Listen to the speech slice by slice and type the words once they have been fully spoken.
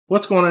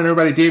What's going on,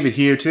 everybody? David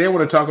here. Today I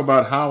want to talk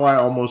about how I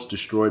almost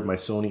destroyed my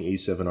Sony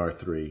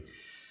A7R III.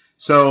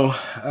 So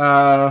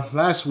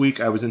last week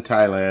I was in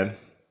Thailand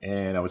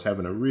and I was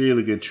having a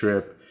really good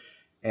trip.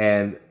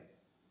 And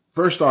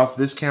first off,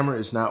 this camera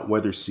is not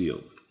weather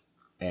sealed.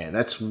 And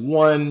that's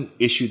one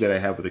issue that I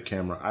have with the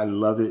camera. I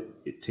love it.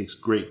 It takes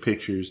great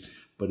pictures,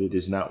 but it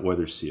is not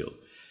weather sealed.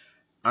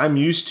 I'm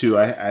used to,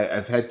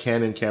 I've had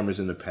Canon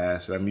cameras in the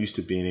past, and I'm used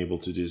to being able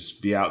to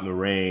just be out in the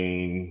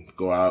rain,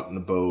 go out in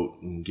the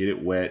boat and get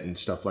it wet and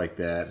stuff like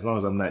that. As long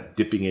as I'm not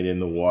dipping it in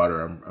the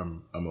water,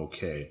 I'm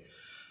okay.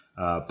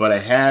 But I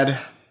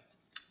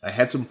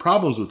had some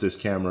problems with this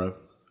camera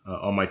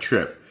on my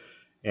trip.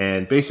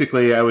 And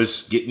basically I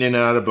was getting in and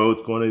out of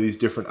boats, going to these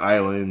different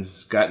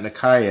islands, got in a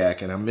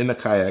kayak, and I'm in the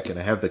kayak and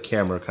I have the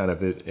camera kind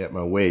of at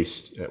my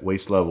waist, at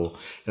waist level,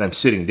 and I'm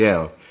sitting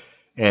down.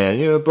 And,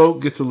 you know, the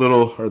boat gets a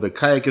little, or the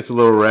kayak gets a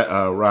little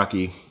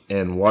rocky,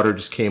 and water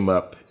just came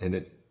up, and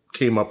it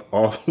came up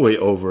all the way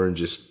over and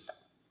just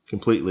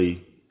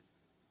completely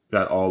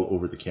got all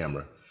over the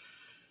camera.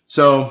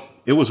 So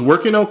it was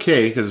working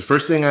okay, because the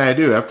first thing I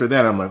do after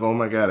that, I'm like, oh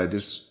my God, I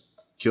just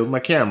killed my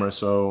camera.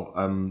 So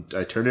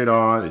I turned it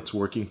on, it's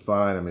working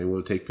fine, I'm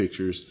able to take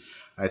pictures.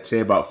 I'd say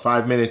about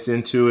 5 minutes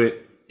into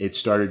it, it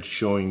started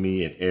showing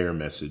me an error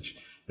message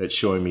that's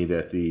showing me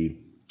that the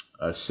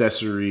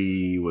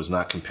accessory was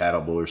not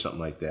compatible or something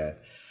like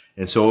that.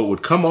 And so it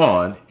would come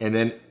on, and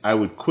then I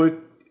would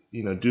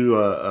do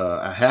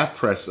a half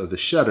press of the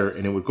shutter,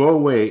 and it would go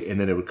away, and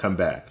then it would come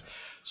back.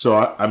 So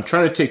I'm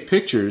trying to take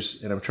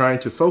pictures and I'm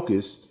trying to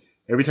focus.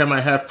 Every time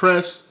I half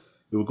press,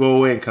 it would go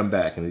away and come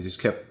back, and it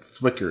just kept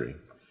flickering.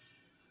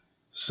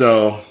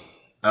 So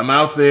I'm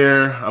out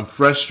there, I'm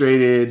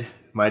frustrated.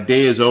 My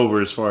day is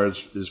over as far as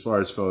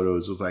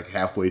photos. It was like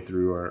halfway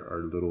through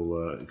our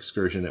little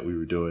excursion that we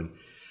were doing.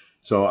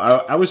 So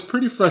I was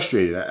pretty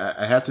frustrated.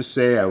 I have to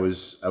say I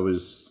was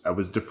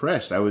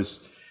depressed. I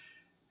was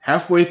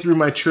halfway through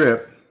my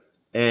trip,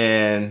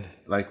 and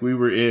like we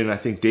were in, I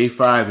think, day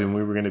 5, and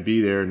we were going to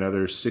be there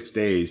another 6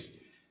 days,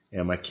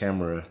 and my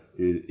camera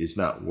is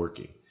not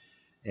working.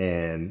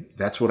 And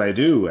that's what I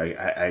do.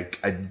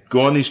 I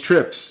go on these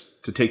trips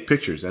to take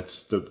pictures.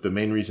 That's the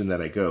main reason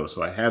that I go.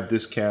 So I have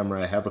this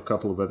camera. I have a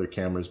couple of other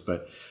cameras,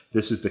 but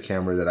this is the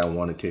camera that I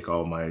want to take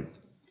all my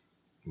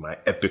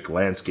epic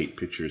landscape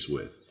pictures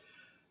with.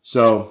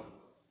 So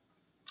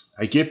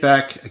I get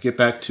back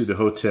to the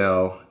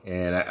hotel,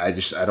 and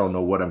I don't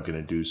know what I'm going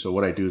to do. So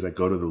what I do is I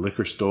go to the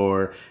liquor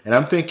store, and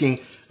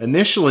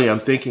initially I'm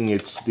thinking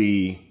it's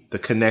the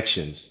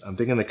connections. I'm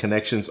thinking the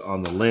connections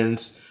on the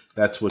lens.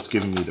 That's what's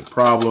giving me the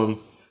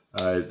problem.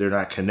 They're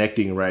not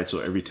connecting right, so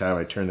every time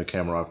I turn the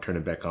camera off, turn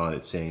it back on,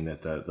 it's saying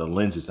that the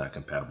lens is not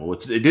compatible.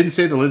 It didn't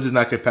say the lens is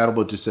not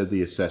compatible, it just said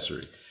the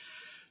accessory.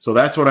 So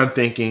that's what I'm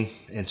thinking.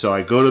 And so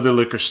I go to the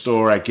liquor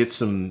store, I get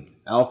some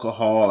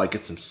alcohol, I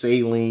get some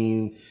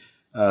saline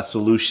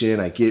solution,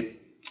 I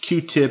get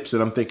Q-tips,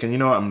 and I'm thinking, you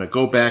know what, I'm going to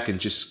go back and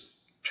just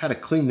try to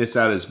clean this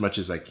out as much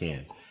as I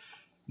can.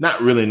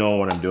 Not really knowing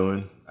what I'm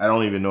doing. I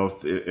don't even know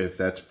if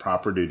that's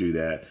proper to do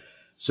that.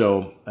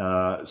 So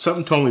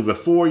something told me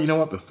before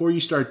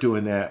you start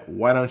doing that,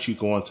 why don't you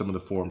go on some of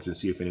the forums and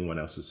see if anyone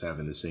else is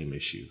having the same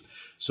issue.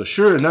 So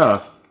sure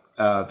enough,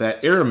 that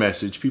error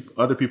message,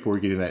 other people were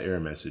getting that error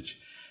message.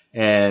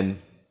 And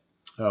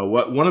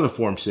what one of the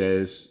forums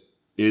says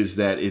is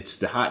that it's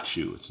the hot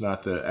shoe. It's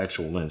not the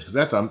actual lens. Because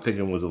that's, I'm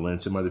thinking, was a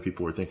lens. Some other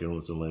people were thinking it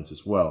was a lens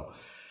as well.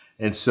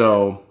 And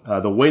so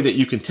the way that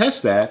you can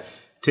test that,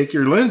 take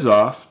your lens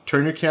off,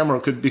 turn your camera,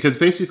 because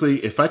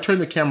basically if I turn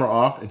the camera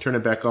off and turn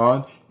it back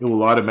on, it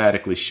will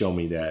automatically show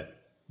me that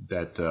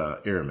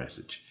error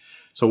message.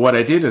 So what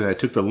I did is I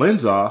took the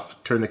lens off,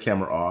 turned the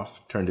camera off,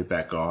 turned it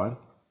back on.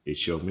 It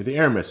showed me the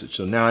error message.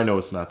 So now I know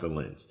it's not the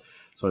lens.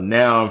 So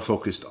now I'm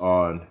focused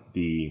on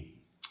the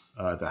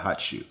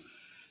hot shoe.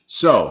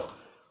 So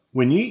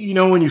when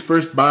you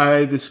first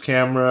buy this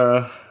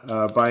camera,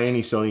 buy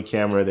any Sony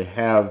camera, they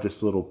have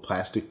this little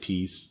plastic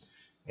piece,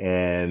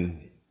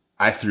 and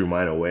I threw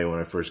mine away when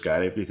I first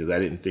got it because I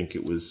didn't think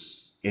it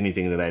was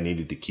anything that I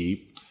needed to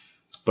keep.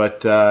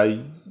 But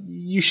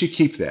you should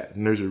keep that,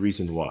 and there's a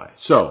reason why.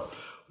 So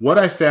what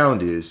I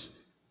found is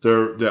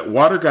that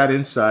water got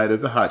inside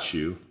of the hot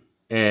shoe,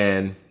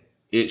 and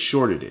it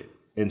shorted it.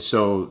 And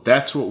so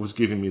that's what was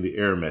giving me the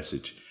error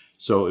message.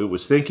 So it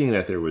was thinking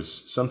that there was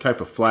some type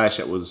of flash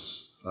that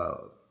was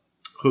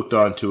hooked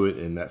onto it,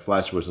 and that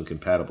flash wasn't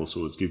compatible,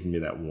 so it was giving me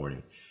that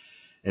warning.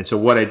 And so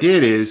what I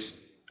did is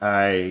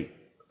I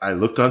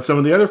looked on some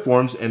of the other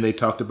forums, and they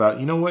talked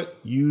about, you know what,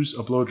 use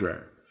a blow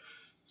dryer.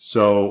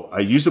 So I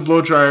used a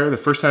blow dryer. The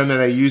first time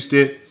that I used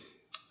it,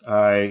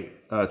 I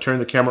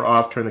turned the camera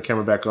off, turned the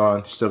camera back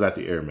on, still got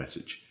the error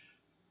message.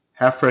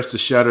 Half pressed the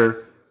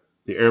shutter,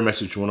 the error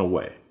message went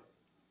away.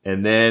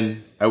 And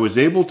then I was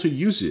able to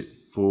use it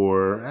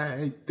for,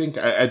 I think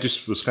I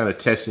just was kind of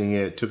testing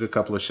it, took a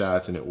couple of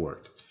shots, and it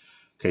worked.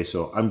 Okay,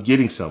 so I'm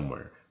getting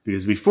somewhere.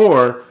 Because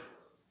before,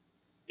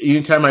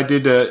 anytime I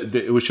did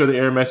it would show the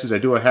error message, I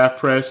do a half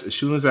press. As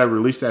soon as I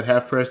release that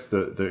half press,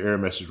 the error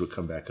message would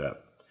come back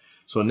up.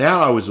 So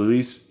now I was at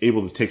least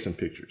able to take some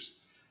pictures.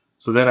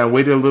 So then I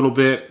waited a little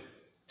bit,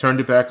 turned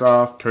it back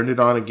off, turned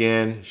it on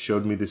again,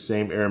 showed me the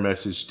same error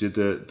message, did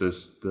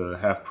the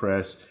half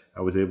press.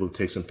 I was able to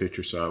take some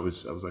pictures. So I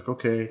was like,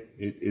 okay,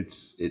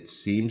 it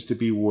seems to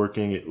be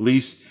working. At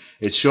least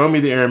it's showing me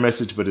the error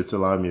message, but it's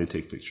allowing me to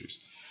take pictures.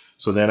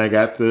 So then I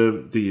got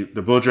the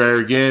blow dryer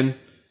again,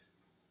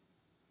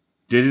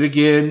 did it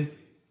again.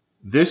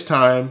 This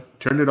time,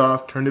 turned it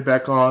off, turned it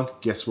back on.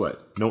 Guess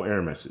what? No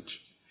error message.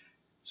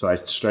 So I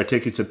started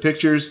taking some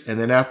pictures, and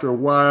then after a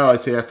while,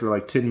 I'd say after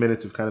like 10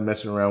 minutes of kind of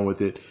messing around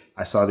with it,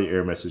 I saw the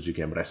error message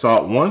again. But I saw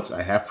it once,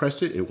 I half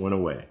pressed it, it went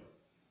away.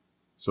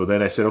 So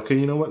then I said, okay,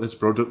 you know what? Let's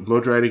blow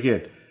dry it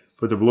again.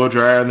 Put the blow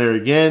dryer on there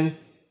again.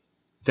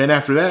 Then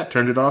after that,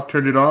 turned it off,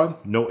 turned it on.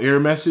 No error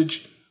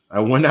message. I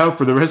went out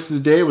for the rest of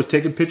the day, was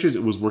taking pictures,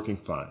 it was working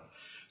fine.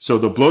 So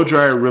the blow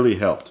dryer really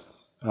helped.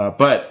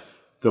 But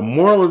the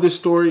moral of this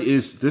story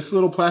is this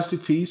little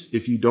plastic piece,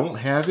 if you don't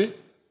have it,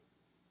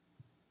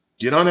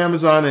 get on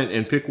Amazon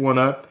and pick one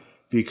up,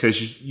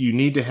 because you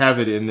need to have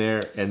it in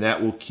there, and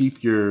that will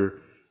keep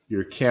your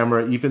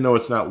camera, even though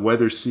it's not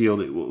weather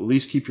sealed, it will at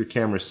least keep your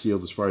camera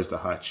sealed as far as the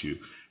hot shoe,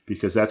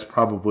 because that's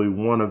probably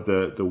one of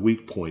the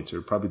weak points,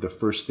 or probably the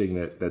first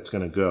thing that's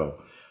going to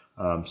go.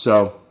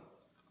 So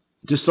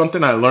just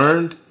something I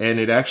learned, and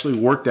it actually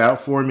worked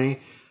out for me.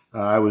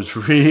 I was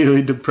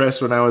really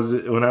depressed when I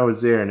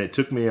was there, and it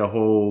took me a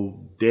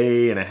whole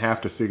day and a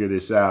half to figure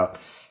this out.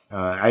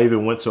 I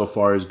even went so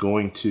far as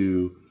going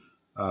to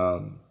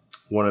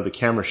one of the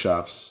camera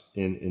shops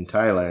in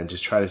Thailand,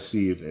 just try to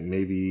see if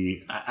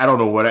maybe, I don't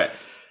know what.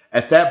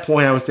 At that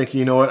point, I was thinking,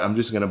 you know what, I'm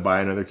just going to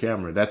buy another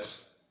camera.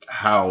 That's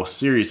how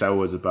serious I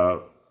was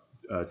about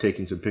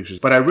taking some pictures.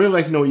 But I'd really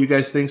like to know what you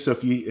guys think. So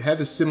if you have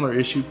a similar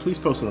issue, please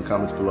post in the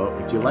comments below.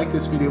 If you like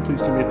this video,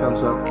 please give me a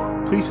thumbs up.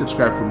 Please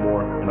subscribe for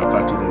more, and I'll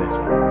talk to you in the next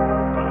one.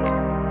 Bye.